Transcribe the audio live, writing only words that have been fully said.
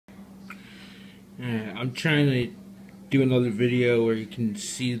Yeah, I'm trying to do another video where you can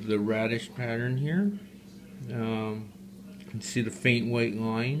see the radish pattern here. You can see the faint white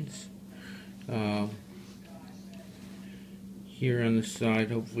lines here on the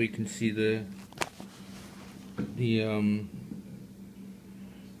side. Hopefully, you can see the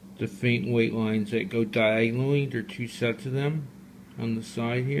the faint white lines that go diagonally. There are two sets of them on the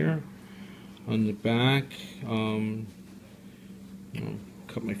side here. On the back, oh,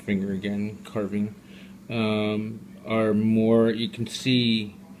 cut my finger again, carving. Are more, you can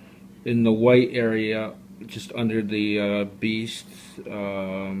see in the white area just under the beast,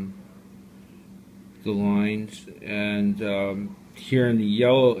 the lines, and here in the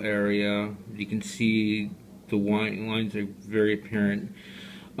yellow area you can see the white lines are very apparent.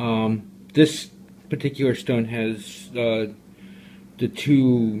 This particular stone has the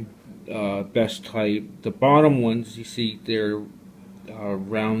two best type. The bottom ones, you see, they're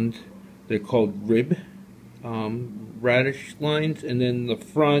round. They're called rib radish lines, and then the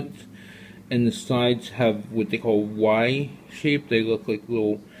front and the sides have what they call Y shape. They look like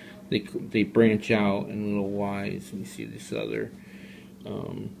little. They branch out in little Ys. And you see this other.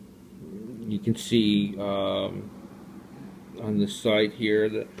 You can see on the side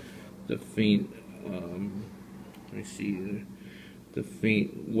here the faint. Let me see. The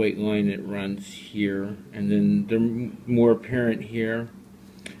faint white line that runs here, and then they're more apparent here.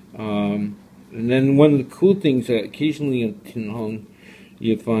 And then one of the cool things that occasionally in Tianhuang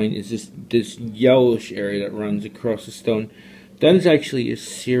you find is this yellowish area that runs across the stone. That is actually a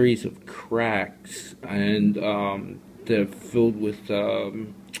series of cracks, and they're filled with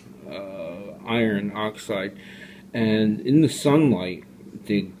iron oxide, and in the sunlight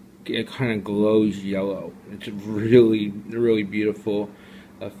it kind of glows yellow. It's a really beautiful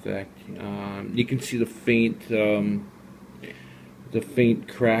effect. You can see the faint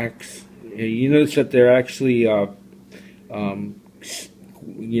cracks. You notice that they're actually at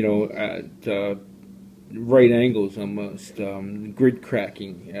right angles almost, grid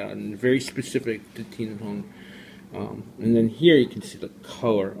cracking, and very specific to Tianhuang. And then here you can see the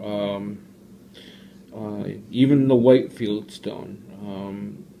color. Even the white field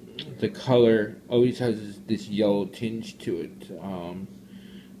stone, the color always has this yellow tinge to it.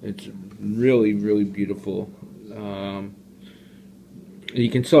 It's really beautiful. You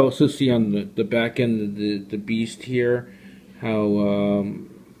can also see on the back end of the beast here how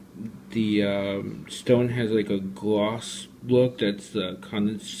the stone has like a gloss look. That's the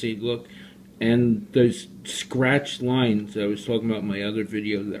condensate look, and those scratched lines I was talking about in my other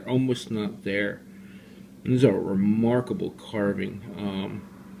video, they're almost not there. These are remarkable carving.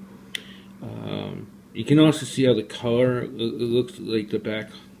 You can also see how the color, it looks like the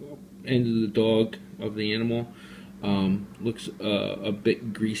back end of the dog of the animal looks a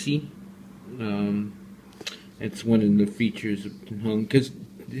bit greasy. It's one of the features of Tianhuang, because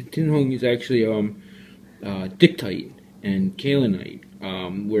Tianhuang is actually dictite and kaolinite,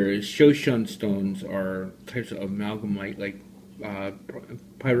 whereas Shoushan stones are types of amalgamite, like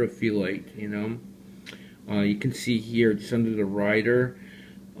pyrophyllite. You can see here just under the rider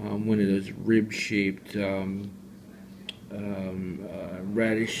one of those rib-shaped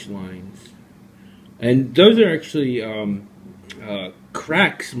radish lines, and those are actually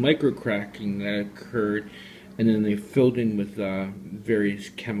cracks, micro cracking that occurred, and then they filled in with various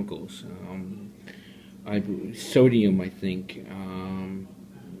chemicals, sodium, I think,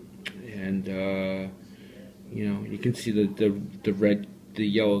 and you can see the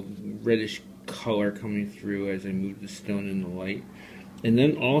yellow reddish color coming through as I move the stone in the light. And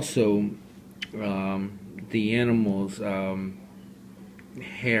then also the animal's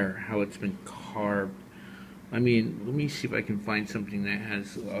hair, how it's been carved. I mean, let me see if I can find something that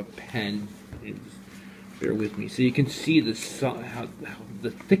has a pen. Bear with me. So you can see how the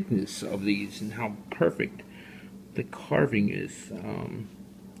thickness of these and how perfect the carving is.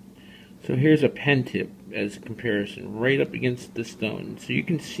 So here's a pen tip as a comparison, right up against the stone. So you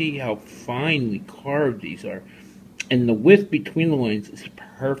can see how finely carved these are. And the width between the lines is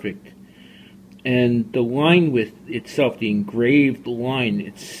perfect. And the line width itself, the engraved line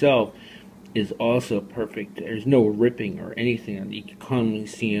itself, is also perfect. There's no ripping or anything that you can commonly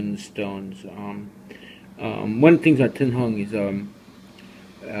see in the stones. One of the things about Tianhuang is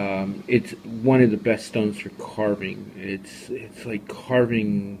it's one of the best stones for carving. It's like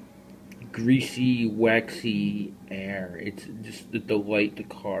carving greasy, waxy air. It's just a delight to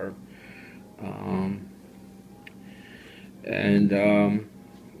carve.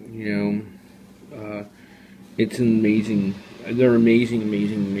 It's an amazing. They're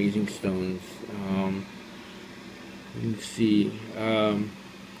amazing stones. You can see.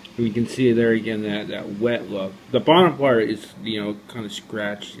 You can see there again that wet look. The bottom part is, you know, kind of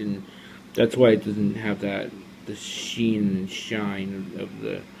scratched, and that's why it doesn't have the sheen and shine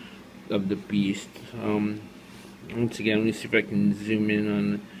of the beast. Once again, let me see if I can zoom in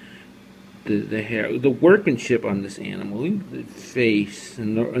on the hair, the workmanship on this animal. Look at the face,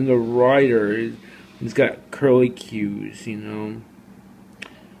 and the rider. He's got curly cues, you know,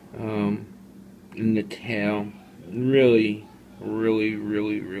 in the tail. Really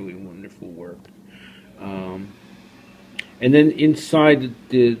wonderful work. And then inside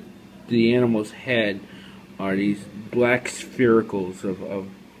the animal's head are these black sphericals of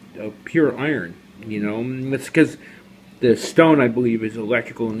pure iron. You know, that's because the stone, I believe, is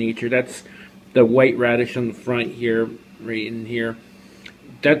electrical in nature. That's the white radish on the front here, right in here.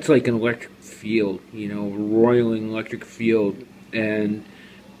 That's like an electric field, you know, roiling electric field, and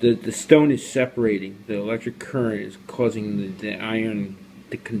the stone is separating. The electric current is causing the iron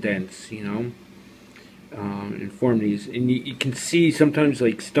to condense, you know, and form these. And you can see sometimes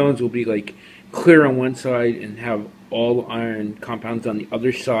like stones will be like clear on one side and have all iron compounds on the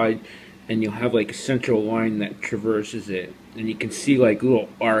other side, and you'll have like a central line that traverses it, and you can see like little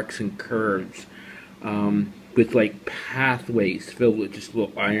arcs and curves with like pathways filled with just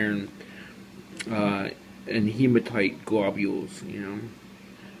little iron and hematite globules, you know.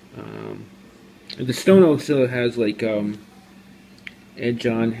 The stone also has like edge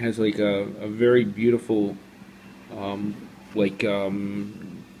on, has like a very beautiful like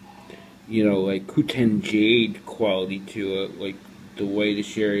you know, like Kuten jade quality to it, like the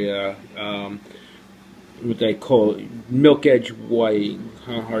whitish area, what they call milk edge white.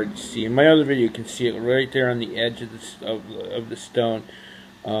 Kind of hard to see. In my other video, you can see it right there on the edge of the stone.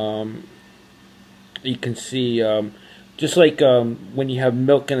 You can see just like when you have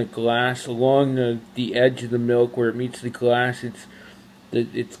milk in a glass, along the edge of the milk where it meets the glass,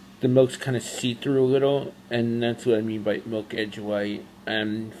 the milk's kind of see-through a little, and that's what I mean by milk edge white.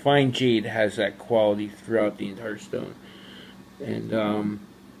 And fine jade has that quality throughout the entire stone. And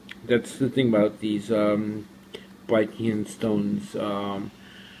that's the thing about these Blythian stones,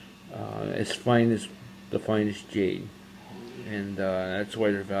 as fine as the finest jade. And that's why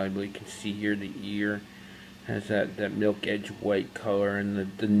they're valuable. You can see here the ear has that milk edge white color,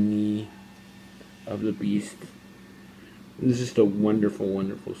 and the knee of the beast. This is just a wonderful,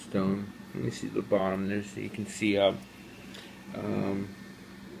 wonderful stone. Let me see the bottom there, so you can see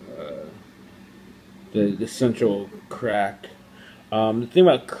the central crack. The thing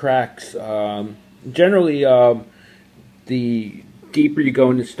about cracks, generally, the deeper you go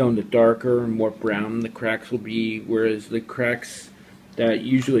in the stone, the darker and more brown the cracks will be. Whereas the cracks that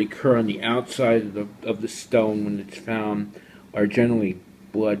usually occur on the outside of the stone when it's found are generally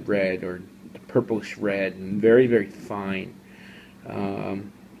blood red or purplish red and very, very fine.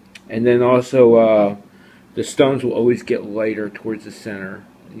 And then also the stones will always get lighter towards the center,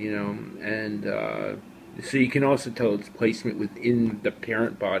 you know, and so you can also tell its placement within the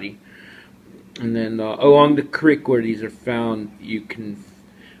parent body. And then along the creek where these are found, you can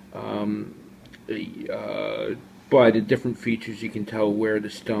by the different features you can tell where the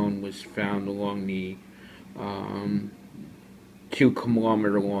stone was found along the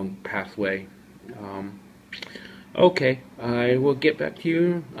 2-kilometer long pathway. Okay, I will get back to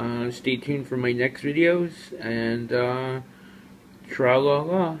you. Stay tuned for my next videos, and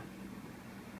tra-la-la.